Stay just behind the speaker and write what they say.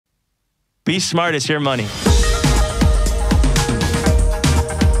Be smart, it's your money.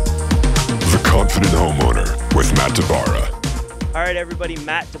 The Confident Homeowner with Matt Tabara. All right, everybody,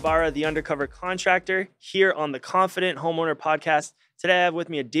 Matt Tabara, the Undercover Contractor, here on the Confident Homeowner Podcast. Today I have with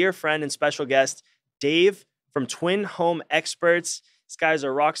me a dear friend and special guest, Dave from Twin Home Experts. These guys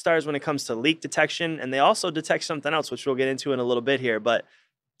are rock stars when it comes to leak detection, and they also detect something else, which we'll get into in a little bit here. But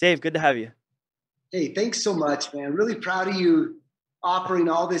Dave, good to have you. Hey, thanks so much, man. Really proud of you offering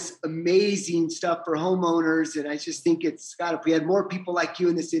all this amazing stuff for homeowners. And I just think it's, God, if we had more people like you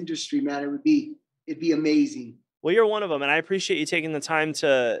in this industry, man, it'd be amazing. Well, you're one of them, and I appreciate you taking the time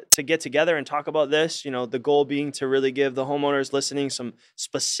to get together and talk about this. You know, the goal being to really give the homeowners listening some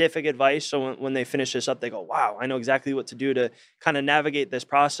specific advice, so when they finish this up, they go, wow, I know exactly what to do to kind of navigate this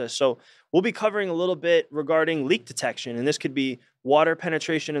process. So we'll be covering a little bit regarding leak detection, and this could be water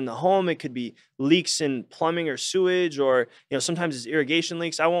penetration in the home. It could be leaks in plumbing or sewage, or sometimes it's irrigation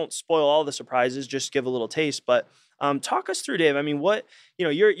leaks. I won't spoil all the surprises, just give a little taste, but talk us through, Dave. I mean,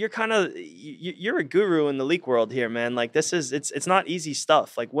 you're kind of, you're a guru in the leak world here, man. Like it's not easy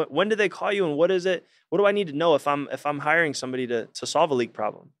stuff. Like when do they call you, and what is it? What do I need to know if I'm hiring somebody to solve a leak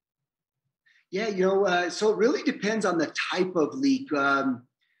problem? Yeah, so it really depends on the type of leak.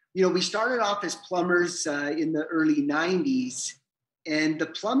 We started off as plumbers in the early 90s, and the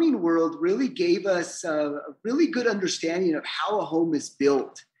plumbing world really gave us a really good understanding of how a home is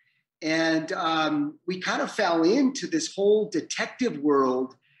built. And we kind of fell into this whole detective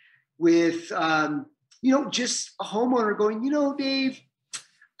world with, just a homeowner going, Dave,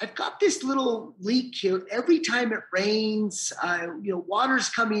 I've got this little leak here. Every time it rains, water's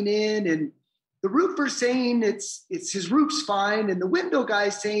coming in, and the roofer's saying it's his roof's fine, and the window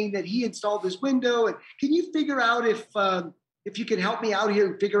guy's saying that he installed his window. And can you figure out if you can help me out here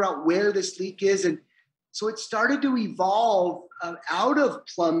and figure out where this leak is? And so it started to evolve out of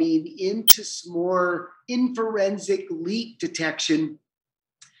plumbing into some more forensic leak detection,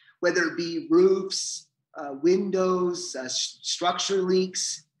 whether it be roofs, windows, structure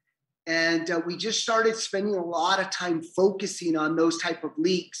leaks. And we just started spending a lot of time focusing on those type of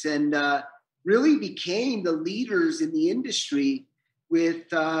leaks, and really became the leaders in the industry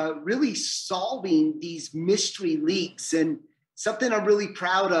with really solving these mystery leaks. And something I'm really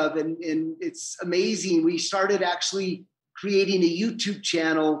proud of, and it's amazing. We started actually creating a YouTube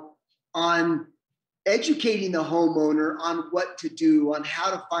channel on educating the homeowner on what to do, on how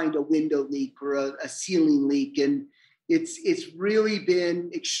to find a window leak or a ceiling leak. And it's really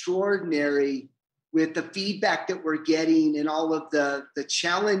been extraordinary with the feedback that we're getting and all of the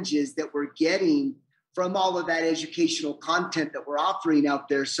challenges that we're getting from all of that educational content that we're offering out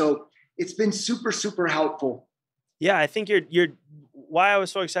there. So it's been super, super helpful. Yeah, I think you're why I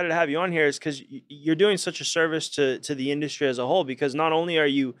was so excited to have you on here is because you're doing such a service to the industry as a whole, because not only are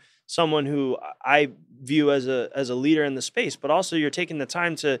you someone who I view as a leader in the space, but also you're taking the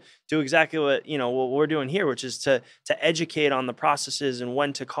time to do exactly what we're doing here, which is to educate on the processes and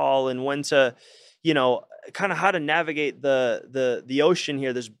when to call and when to, kind of how to navigate the ocean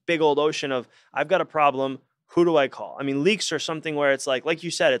here, this big old ocean of, I've got a problem. Who do I call? I mean, leaks are something where it's like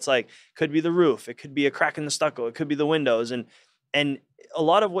you said, it's like, could be the roof. It could be a crack in the stucco. It could be the windows. And a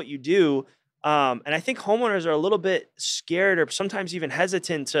lot of what you do, and I think homeowners are a little bit scared or sometimes even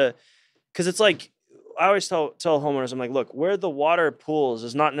hesitant because it's like, I always tell homeowners, I'm like, look, where the water pools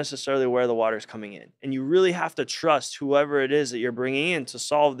is not necessarily where the water is coming in. And you really have to trust whoever it is that you're bringing in to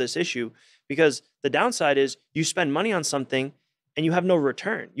solve this issue, because the downside is you spend money on something and you have no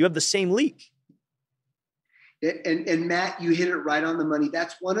return. You have the same leak. And Matt, you hit it right on the money.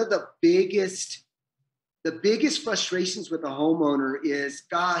 That's one of the biggest frustrations with a homeowner is,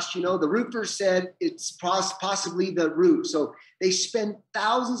 gosh, the roofer said it's possibly the roof. So they spend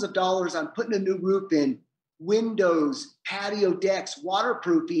thousands of dollars on putting a new roof in, windows, patio decks,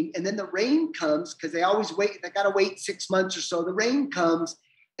 waterproofing, and then the rain comes because they always wait. They got to wait 6 months or so. The rain comes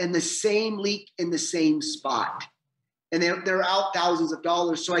and the same leak in the same spot, and they're out thousands of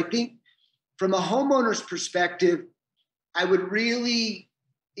dollars. So I think from a homeowner's perspective, I would really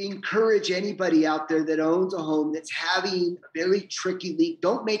encourage anybody out there that owns a home that's having a very tricky leak.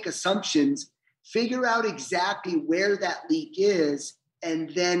 Don't make assumptions. Figure out exactly where that leak is and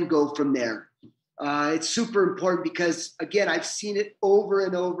then go from there. It's super important because, again, I've seen it over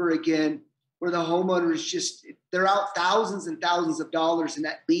and over again where the homeowners they're out thousands and thousands of dollars and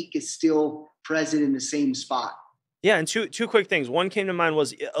that leak is still present in the same spot. Yeah, and two quick things. One came to mind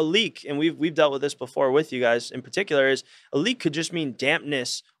was a leak, and we've dealt with this before with you guys in particular. Is a leak could just mean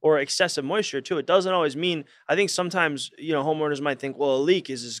dampness or excessive moisture too. It doesn't always mean. I think sometimes homeowners might think, well, a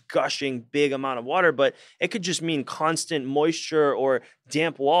leak is this gushing big amount of water, but it could just mean constant moisture or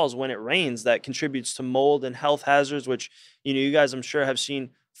damp walls when it rains that contributes to mold and health hazards, which you guys I'm sure have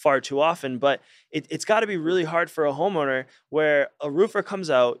seen far too often. But it's got to be really hard for a homeowner where a roofer comes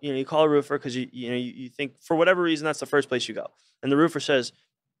out. You call a roofer because you think for whatever reason that's the first place you go, and the roofer says,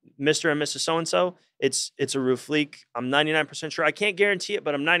 Mr. and Mrs. So and so, it's a roof leak. I'm 99% sure. I can't guarantee it,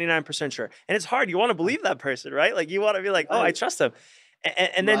 but I'm 99% sure. And it's hard. You want to believe that person, right? Like you want to be like, oh, I Right. trust them.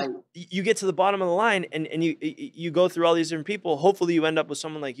 And Right. then you get to the bottom of the line, and you go through all these different people. Hopefully, you end up with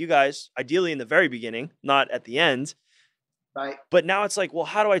someone like you guys, ideally in the very beginning, not at the end. Right. But now it's like, well,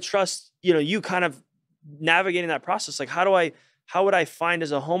 how do I trust, you kind of navigating that process? Like, how would I find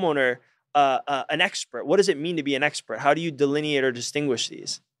as a homeowner an expert? What does it mean to be an expert? How do you delineate or distinguish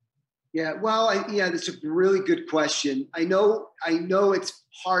these? Yeah, well, yeah, that's a really good question. I know it's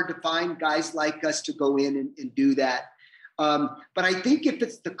hard to find guys like us to go in and do that. But I think if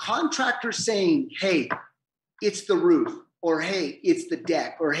it's the contractor saying, hey, it's the roof, or hey, it's the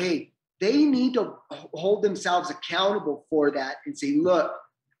deck, or hey, they need to hold themselves accountable for that and say, look,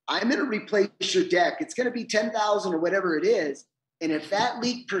 I'm going to replace your deck. It's going to be 10,000 or whatever it is. And if that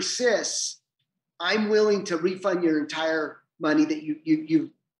leak persists, I'm willing to refund your entire money that you've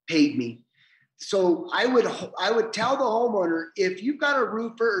paid me. So I would tell the homeowner, if you've got a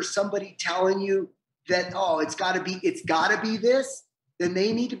roofer or somebody telling you that, oh, it's got to be this, then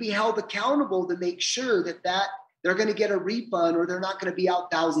they need to be held accountable to make sure that they're going to get a refund, or they're not going to be out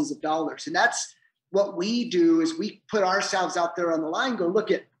thousands of dollars. And that's what we do, is we put ourselves out there on the line, go,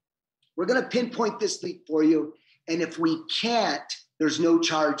 look, we're going to pinpoint this leak for you. And if we can't, there's no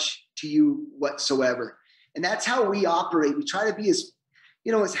charge to you whatsoever. And that's how we operate. We try to be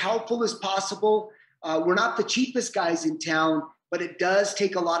as helpful as possible. We're not the cheapest guys in town, but it does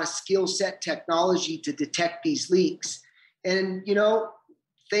take a lot of skill set technology to detect these leaks. And,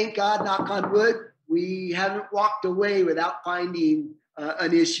 thank God, knock on wood, we haven't walked away without finding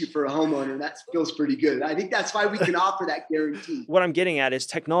an issue for a homeowner. That feels pretty good. I think that's why we can offer that guarantee. What I'm getting at is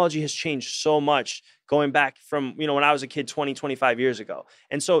technology has changed so much going back from, when I was a kid 20, 25 years ago.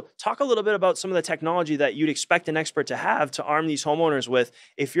 And so talk a little bit about some of the technology that you'd expect an expert to have to arm these homeowners with.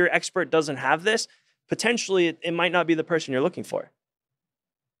 If your expert doesn't have this, potentially it might not be the person you're looking for.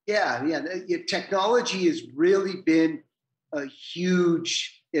 Yeah. Technology has really been a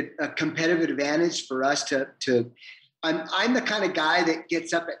huge competitive advantage for us to I'm the kind of guy that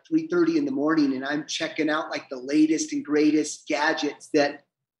gets up at 3:30 in the morning and I'm checking out like the latest and greatest gadgets that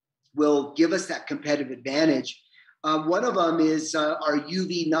will give us that competitive advantage. One of them is our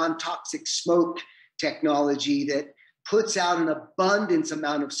UV non-toxic smoke technology that puts out an abundance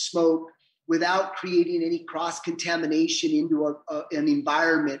amount of smoke without creating any cross-contamination into an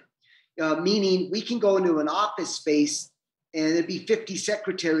environment, meaning we can go into an office space and it'd be 50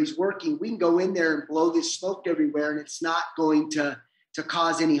 secretaries working. We can go in there and blow this smoke everywhere, and it's not going to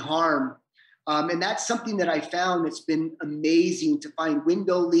cause any harm. And that's something that I found that's been amazing to find: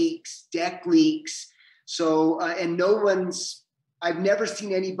 window leaks, deck leaks. So, and I've never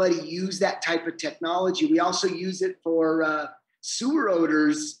seen anybody use that type of technology. We also use it for sewer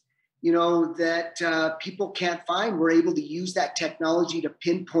odors, that people can't find. We're able to use that technology to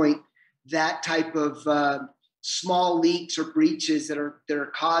pinpoint that type of small leaks or breaches that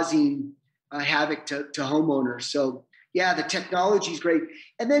are causing havoc to homeowners. So yeah, the technology is great.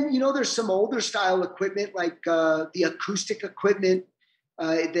 And then, there's some older style equipment like the acoustic equipment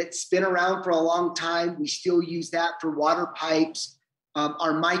that's been around for a long time. We still use that for water pipes.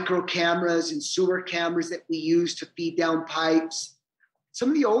 Our micro cameras and sewer cameras that we use to feed down pipes. Some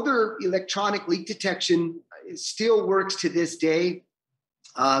of the older electronic leak detection still works to this day.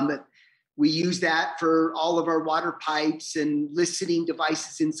 We use that for all of our water pipes and listening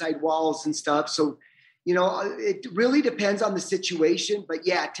devices inside walls and stuff. So, it really depends on the situation. But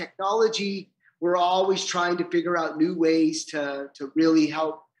yeah, technology, we're always trying to figure out new ways to really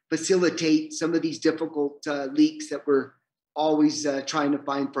help facilitate some of these difficult leaks that we're always trying to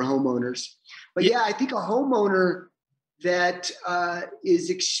find for homeowners. But yeah, I think a homeowner that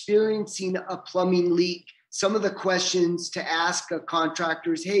is experiencing a plumbing leak, some of the questions to ask a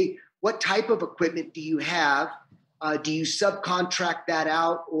contractor is, hey, what type of equipment do you have? Do you subcontract that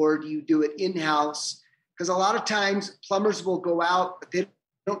out, or do you do it in-house? Because a lot of times plumbers will go out, but they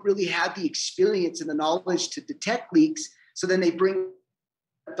don't really have the experience and the knowledge to detect leaks. So then they bring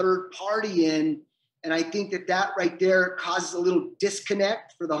a third party in. And I think that right there causes a little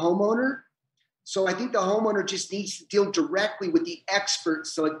disconnect for the homeowner. So I think the homeowner just needs to deal directly with the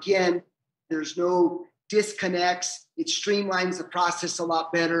experts. So again, there's no disconnects. It streamlines the process a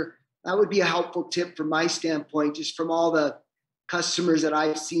lot better. That would be a helpful tip from my standpoint, just from all the customers that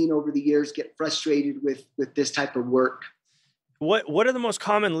I've seen over the years get frustrated with this type of work. What are the most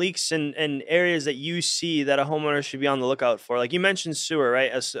common leaks and areas that you see that a homeowner should be on the lookout for? Like you mentioned sewer,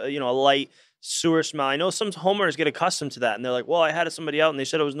 right? As you know, a light sewer smell. I know some homeowners get accustomed to that, and they're like, "Well, I had somebody out, and they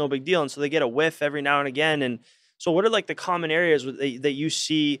said it was no big deal," and so they get a whiff every now and again. And so, what are like the common areas that you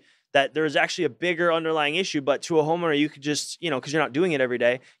see that there is actually a bigger underlying issue, but to a homeowner, you could just, you know, because you're not doing it every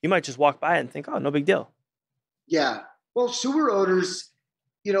day, you might just walk by it and think, "Oh, no big deal." Yeah. Well, sewer odors,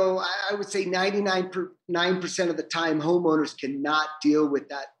 you know, I would say 99% of the time, homeowners cannot deal with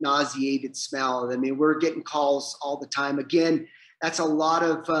that nauseated smell. I mean, we're getting calls all the time. Again, that's a lot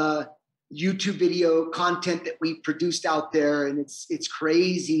of YouTube video content that we produced out there, and it's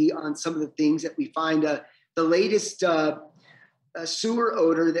crazy on some of the things that we find. The latest sewer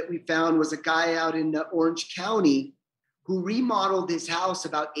odor that we found was a guy out in Orange County who remodeled his house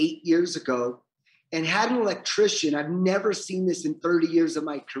about 8 years ago and had an electrician. I've never seen this in 30 years of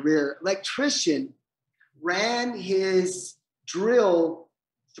my career. Electrician ran his drill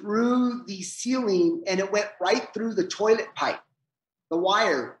through the ceiling and it went right through the toilet pipe, the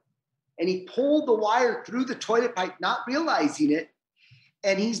wire. And he pulled the wire through the toilet pipe, not realizing it.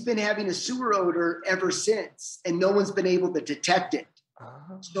 And he's been having a sewer odor ever since, and no one's been able to detect it.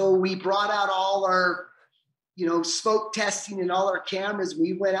 Oh. So we brought out all our, you know, smoke testing and all our cameras.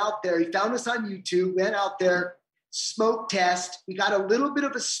 We went out there. He found us on YouTube, went out there, smoke test. We got a little bit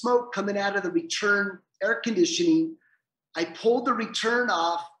of a smoke coming out of the return air conditioning. I pulled the return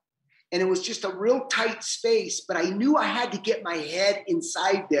off, and it was just a real tight space, but I knew I had to get my head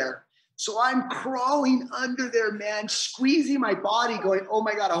inside there. So I'm crawling under there, man, squeezing my body, going, "Oh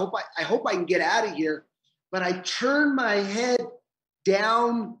my God, I hope I can get out of here." But I turned my head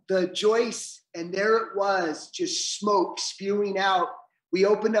down the joist, and there it was, just smoke spewing out. We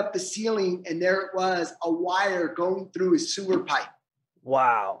opened up the ceiling, and there it was, a wire going through his sewer pipe.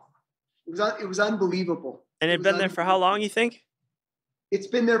 Wow. It was unbelievable. And it had been there for how long, you think? It's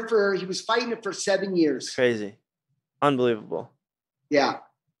been there he was fighting it for 7 years. It's crazy. Unbelievable. Yeah.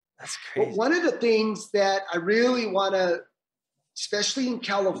 That's crazy. But one of the things that I really want to, especially in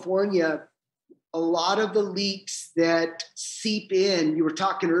California, a lot of the leaks that seep in, you were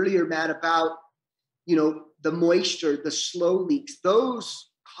talking earlier, Matt, about, you know, the moisture, the slow leaks, those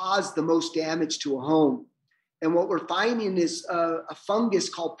cause the most damage to a home. And what we're finding is a fungus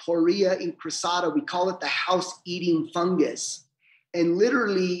called Porrhea incrusata. We call it the house-eating fungus. And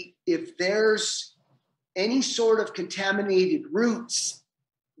literally, if there's any sort of contaminated roots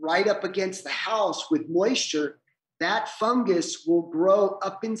right up against the house with moisture, that fungus will grow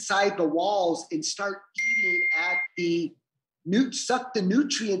up inside the walls and start eating at suck the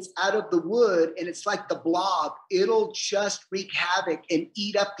nutrients out of the wood. And it's like the blob. It'll just wreak havoc and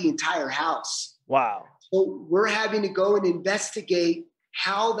eat up the entire house. Wow. So we're having to go and investigate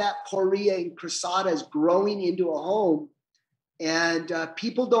how that Porrhea incrusata is growing into a home. And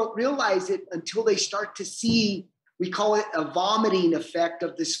people don't realize it until they start to see, we call it a vomiting effect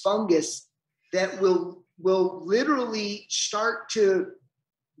of this fungus that will literally start to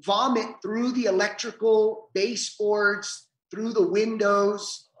vomit through the electrical baseboards, through the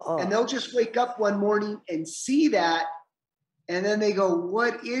windows. Oh. And they'll just wake up one morning and see that. And then they go,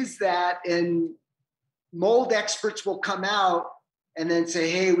 "What is that?" And mold experts will come out and then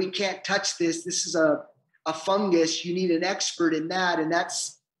say, "Hey, we can't touch this. This is a fungus. You need an expert in that." And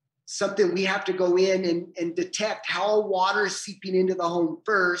that's something we have to go in and detect how water is seeping into the home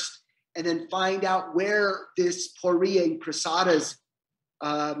first, and then find out where this Porrhea incrusata is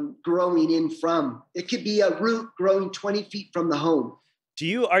growing in from. It could be a root growing 20 feet from the home.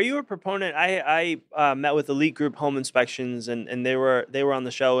 Are you a proponent? I met with Elite Group Home Inspections, and they were on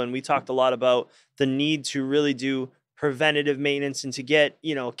the show, and we talked a lot about the need to really do preventative maintenance and to get,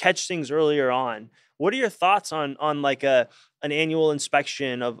 you know, catch things earlier on. What are your thoughts on like an annual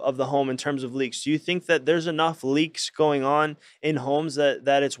inspection of the home in terms of leaks? Do you think that there's enough leaks going on in homes that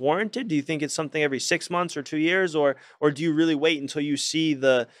it's warranted? Do you think it's something every 6 months or 2 years, or do you really wait until you see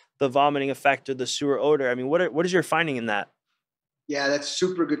the vomiting effect or the sewer odor? I mean, what is your finding in that? Yeah, that's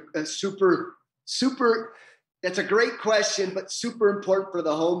super good. That's super. That's a great question, but super important for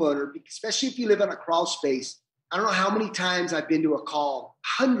the homeowner, especially if you live in a crawl space. I don't know how many times I've been to a call,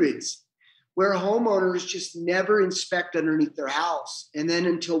 hundreds, where homeowners just never inspect underneath their house. And then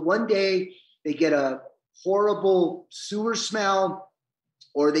until one day they get a horrible sewer smell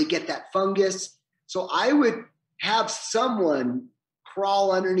or they get that fungus. So I would have someone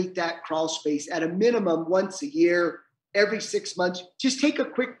crawl underneath that crawl space at a minimum once a year, every 6 months. Just take a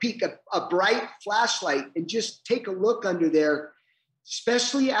quick peek, a bright flashlight, and just take a look under there,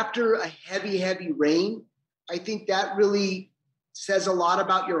 especially after a heavy, heavy rain. I think that really says a lot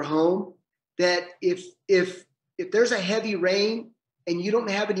about your home, that if there's a heavy rain and you don't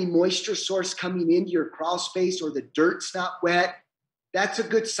have any moisture source coming into your crawl space, or the dirt's not wet, that's a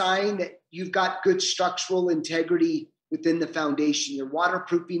good sign that you've got good structural integrity within the foundation. Your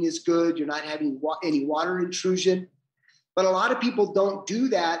waterproofing is good. You're not having any water intrusion. But a lot of people don't do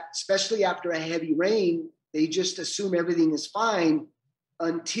that, especially after a heavy rain. They just assume everything is fine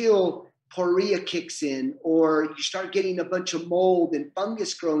until porrhea kicks in, or you start getting a bunch of mold and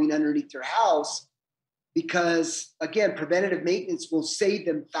fungus growing underneath your house. Because, again, preventative maintenance will save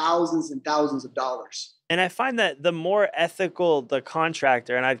them thousands and thousands of dollars. And I find that the more ethical the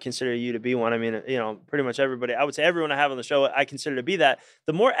contractor, and I'd consider you to be one. I mean, pretty much everybody, I would say everyone I have on the show, I consider to be that.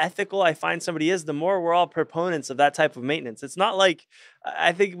 The more ethical I find somebody is, the more we're all proponents of that type of maintenance. It's not like,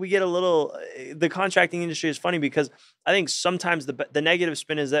 I think we get a little, the contracting industry is funny because I think sometimes the negative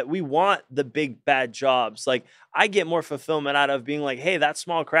spin is that we want the big bad jobs. Like, I get more fulfillment out of being like, hey, that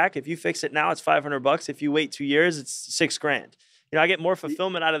small crack, if you fix it now, it's $500. If you wait 2 years, it's $6,000. I get more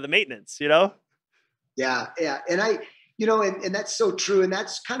fulfillment out of the maintenance, Yeah. And and that's so true. And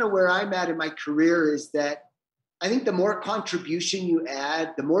that's kind of where I'm at in my career, is that I think the more contribution you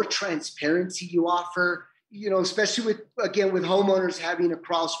add, the more transparency you offer, especially with homeowners having a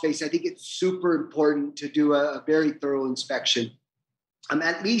crawl space. I think it's super important to do a very thorough inspection.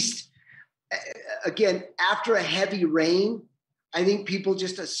 At least, again, after a heavy rain, I think people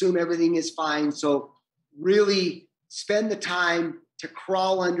just assume everything is fine. So really spend the time to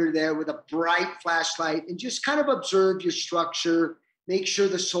crawl under there with a bright flashlight and just kind of observe your structure, make sure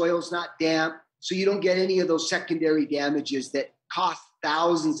the soil's not damp, so you don't get any of those secondary damages that cost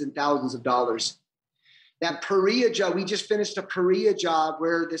thousands and thousands of dollars. That porrhea job, we just finished a porrhea job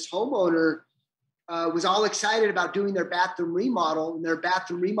where this homeowner was all excited about doing their bathroom remodel, and their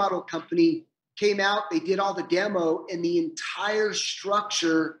bathroom remodel company came out, they did all the demo, and the entire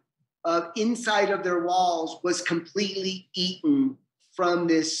structure inside of their walls was completely eaten from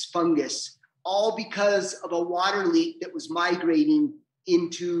this fungus, all because of a water leak that was migrating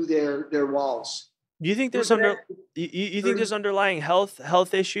into their walls. Do you think there's you think there's underlying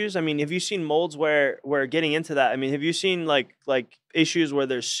health issues? I mean, have you seen molds where getting into that? I mean, have you seen like issues where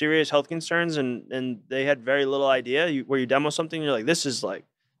there's serious health concerns and they had very little idea? Where you demo something, and you're like, this is like,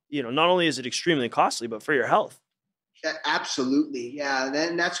 not only is it extremely costly, but for your health. Yeah, absolutely, yeah,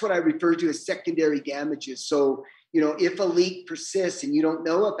 and that's what I refer to as secondary damages. So, if a leak persists and you don't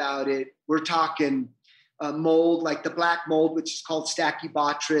know about it, we're talking mold, like the black mold, which is called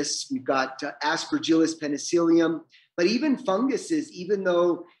Stachybotrys. We've got Aspergillus penicillium, but even funguses, even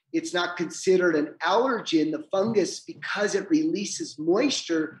though it's not considered an allergen, the fungus, because it releases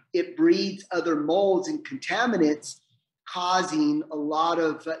moisture, it breeds other molds and contaminants, causing a lot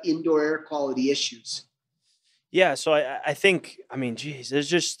of indoor air quality issues. Yeah, so I think, I mean, geez,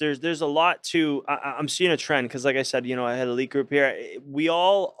 there's a lot to, I'm seeing a trend because, like I said, I had a leak group here. We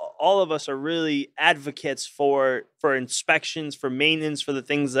all of us are really advocates for inspections, for maintenance, for the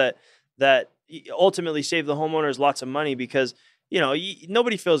things that ultimately save the homeowners lots of money, because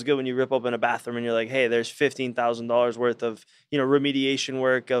nobody feels good when you rip open a bathroom and you're like, hey, there's $15,000 worth of remediation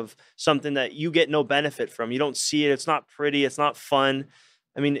work of something that you get no benefit from. You don't see it. It's not pretty. It's not fun.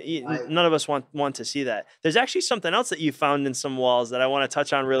 I mean, none of us want to see that. There's actually something else that you found in some walls that I want to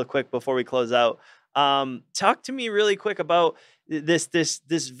touch on real quick before we close out. Talk to me really quick about this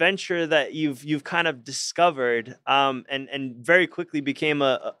venture that you've kind of discovered and very quickly became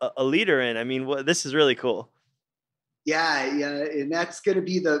a leader in. I mean, this is really cool. Yeah, and that's going to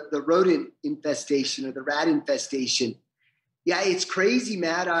be the rodent infestation, or the rat infestation. Yeah, it's crazy,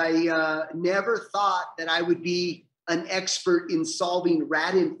 Matt. I never thought that I would be an expert in solving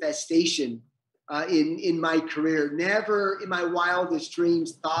rat infestation in my career. Never in my wildest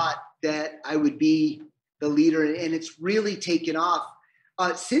dreams thought that I would be the leader, and it's really taken off.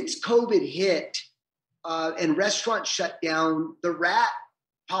 Since COVID hit and restaurants shut down, the rat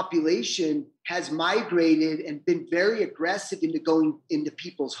population has migrated and been very aggressive into going into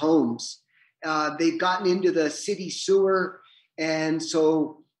people's homes. They've gotten into the city sewer, and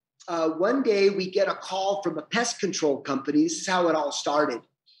so one day we get a call from a pest control company. This is how it all started.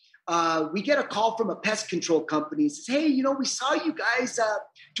 We get a call from a pest control company. It says, hey, we saw you guys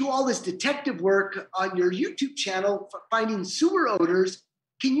do all this detective work on your YouTube channel for finding sewer odors.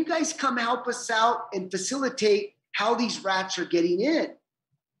 Can you guys come help us out and facilitate how these rats are getting in?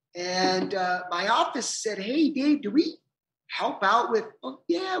 And my office said, hey, Dave, do we help out with, oh,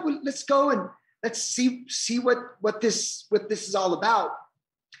 yeah, well, let's go and let's see what this is all about.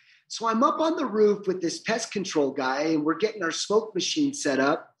 So I'm up on the roof with this pest control guy, and we're getting our smoke machine set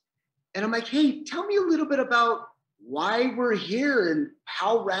up. And I'm like, hey, tell me a little bit about why we're here and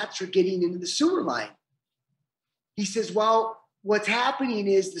how rats are getting into the sewer line. He says, well, what's happening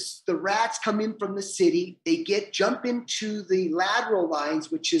is the rats come in from the city. They jump into the lateral lines,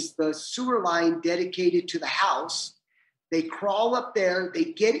 which is the sewer line dedicated to the house. They crawl up there, they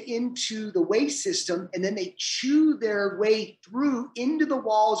get into the waste system, and then they chew their way through into the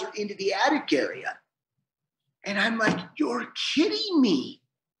walls or into the attic area. And I'm like, you're kidding me.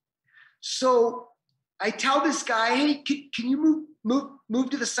 So I tell this guy, hey, can you move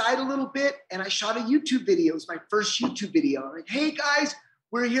to the side a little bit? And I shot a YouTube video. It was my first YouTube video. I'm like, hey guys,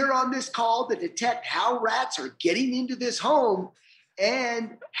 we're here on this call to detect how rats are getting into this home.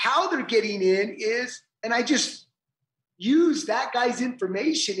 And how they're getting in is, and I just used that guy's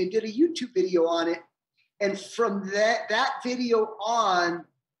information and did a YouTube video on it. And from that video on,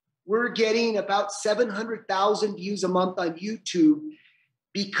 we're getting about 700,000 views a month on YouTube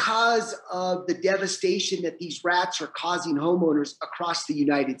because of the devastation that these rats are causing homeowners across the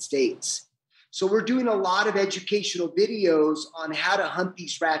United States. So we're doing a lot of educational videos on how to hunt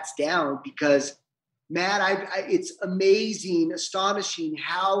these rats down because, Matt, it's amazing, astonishing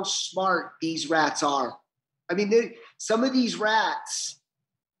how smart these rats are. I mean, some of these rats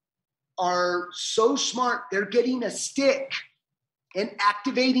are so smart, they're getting a stick and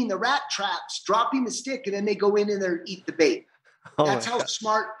activating the rat traps, dropping the stick, and then they go in and they eat the bait. Oh That's my how God.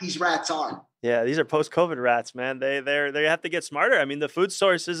 smart these rats are. Yeah, these are post-COVID rats, man. They have to get smarter. I mean, the food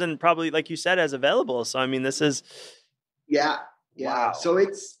source isn't probably, like you said, as available. So I mean, this is Yeah. wow. So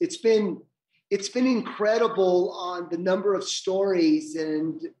it's been incredible on the number of stories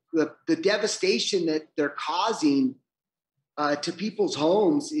and the devastation that they're causing to people's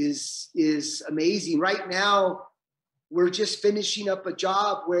homes is amazing. Right now, we're just finishing up a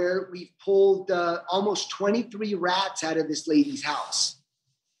job where we've pulled almost 23 rats out of this lady's house.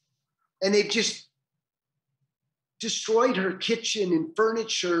 And they've just destroyed her kitchen and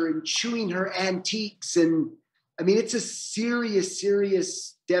furniture and chewing her antiques. And I mean, it's a serious,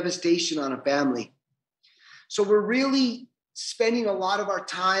 serious devastation on a family. So we're really spending a lot of our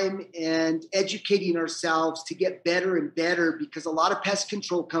time and educating ourselves to get better and better because a lot of pest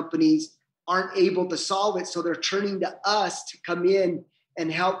control companies aren't able to solve it. So they're turning to us to come in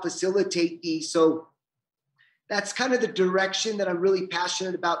and help facilitate these. So that's kind of the direction that I'm really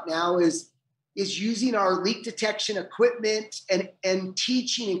passionate about now is using our leak detection equipment and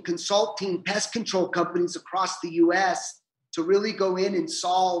teaching and consulting pest control companies across the US to really go in and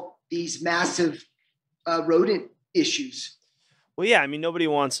solve these massive rodent issues. Well, yeah, I mean, nobody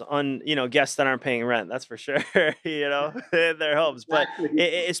wants guests that aren't paying rent. That's for sure. In their homes, but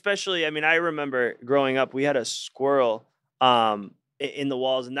especially, I mean, I remember growing up, we had a squirrel in the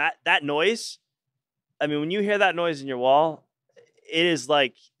walls, and that noise. I mean, when you hear that noise in your wall, it is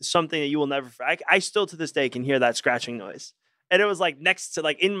like something that you will never. I still to this day can hear that scratching noise, and it was like next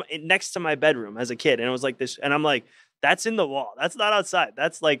to my bedroom as a kid, and it was like this, and I'm like, that's in the wall. That's not outside.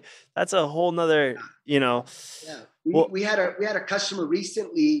 That's a whole nother, Yeah. We had a customer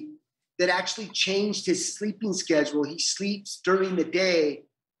recently that actually changed his sleeping schedule. He sleeps during the day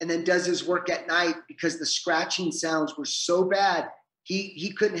and then does his work at night because the scratching sounds were so bad.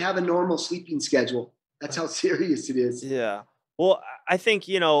 He couldn't have a normal sleeping schedule. That's how serious it is. Yeah. Well, I think,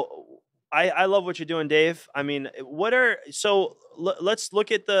 I love what you're doing, Dave. I mean, let's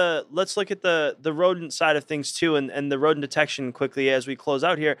look at the rodent side of things too, and the rodent detection quickly as we close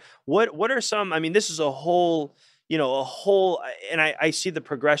out here. What are some, I mean, this is a whole, and I see the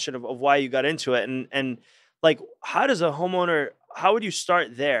progression of why you got into it. And like, how would you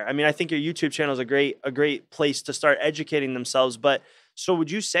start there? I mean, I think your YouTube channel is a great place to start educating themselves, but so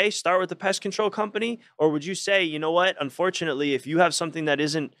would you say start with a pest control company, or would you say, you know what, unfortunately, if you have something that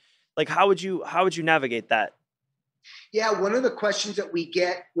isn't like, how would you navigate that? Yeah, one of the questions that we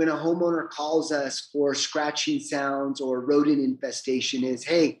get when a homeowner calls us for scratching sounds or rodent infestation is,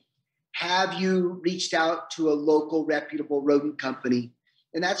 hey, have you reached out to a local reputable rodent company?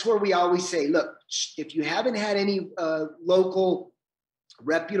 And that's where we always say, look, if you haven't had any local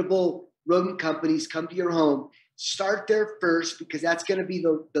reputable rodent companies come to your home, start there first because that's going to be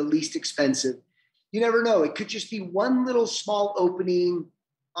the least expensive. You never know. It could just be one little small opening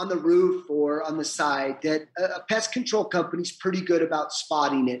on the roof or on the side that a pest control company is pretty good about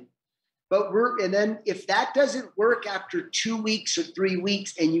spotting it. And then if that doesn't work after 2 weeks or 3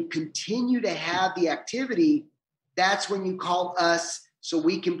 weeks and you continue to have the activity, that's when you call us so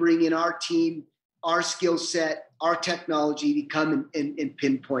we can bring in our team our skill set, our technology to come and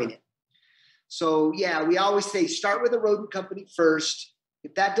pinpoint it. So yeah, we always say start with a rodent company first.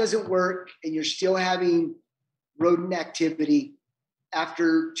 If that doesn't work and you're still having rodent activity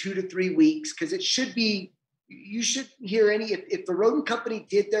after 2 to 3 weeks, because it should be, you shouldn't hear any, if the rodent company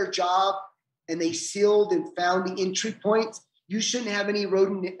did their job and they sealed and found the entry points, you shouldn't have any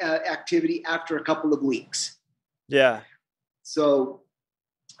rodent activity after a couple of weeks. Yeah. So,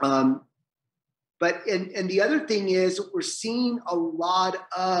 but the other thing is what we're seeing a lot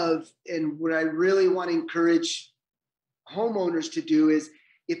of, and what I really want to encourage homeowners to do is,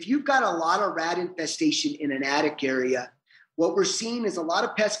 if you've got a lot of rat infestation in an attic area, what we're seeing is a lot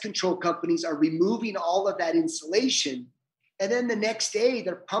of pest control companies are removing all of that insulation. And then the next day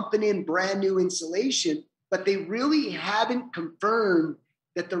they're pumping in brand new insulation, but they really haven't confirmed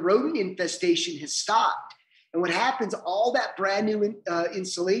that the rodent infestation has stopped. And what happens, all that brand new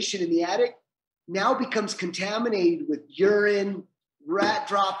insulation in the attic now becomes contaminated with urine, rat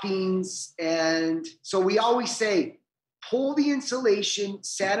droppings. And so we always say, pull the insulation,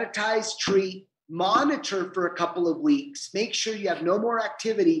 sanitize, treat, monitor for a couple of weeks, make sure you have no more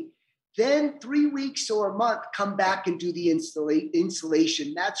activity. Then 3 weeks or a month, come back and do the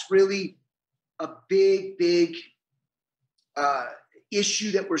insulation. That's really a big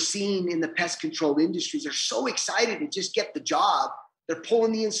issue that we're seeing in the pest control industries. They're so excited to just get the job. They're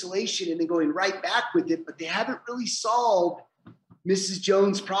pulling the insulation and then going right back with it, but they haven't really solved Mrs.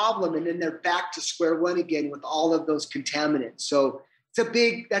 Jones' problem. And then they're back to square one again with all of those contaminants. So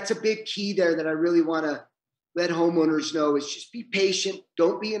that's a big key there that I really want to let homeowners know, is just be patient.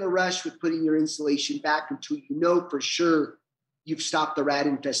 Don't be in a rush with putting your insulation back until you know for sure you've stopped the rat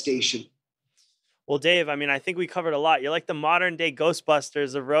infestation. Well, Dave, I mean, I think we covered a lot. You're like the modern day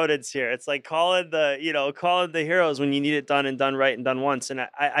Ghostbusters of rodents here. It's like calling the heroes when you need it done and done right and done once. And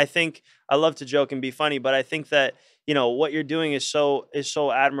I think, I love to joke and be funny, but I think that, what you're doing is so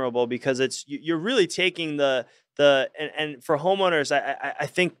admirable, because you're really taking and for homeowners, I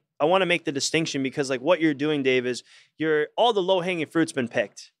think I want to make the distinction, because like what you're doing, Dave, is all the low hanging fruit's been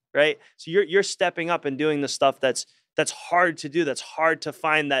picked, right? So you're stepping up and doing the stuff that's hard to do, that's hard to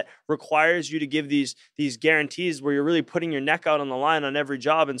find, that requires you to give these guarantees where you're really putting your neck out on the line on every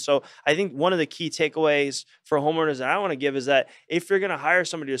job. And so I think one of the key takeaways for homeowners that I want to give is that if you're going to hire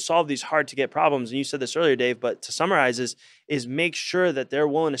somebody to solve these hard to get problems, and you said this earlier, Dave, but to summarize is make sure that they're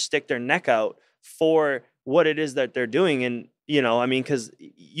willing to stick their neck out for what it is that they're doing. And, because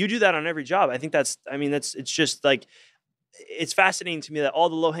you do that on every job. I think it's just like, it's fascinating to me that all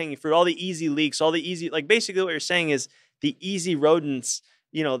the low hanging fruit, all the easy leaks, all the easy, like basically what you're saying is the easy rodents,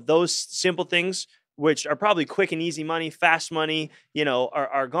 those simple things, which are probably quick and easy money, fast money,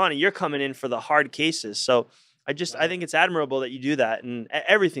 are gone, and you're coming in for the hard cases. So I think it's admirable that you do that, and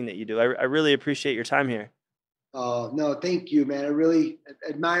everything that you do. I really appreciate your time here. Oh, no, thank you, man. I really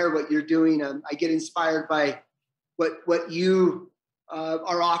admire what you're doing. I get inspired by what you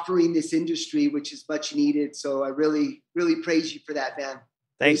are offering this industry, which is much needed. So I really, really praise you for that, man.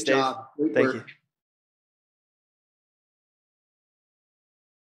 Thanks, Great Dave. job. Great Thank work. you.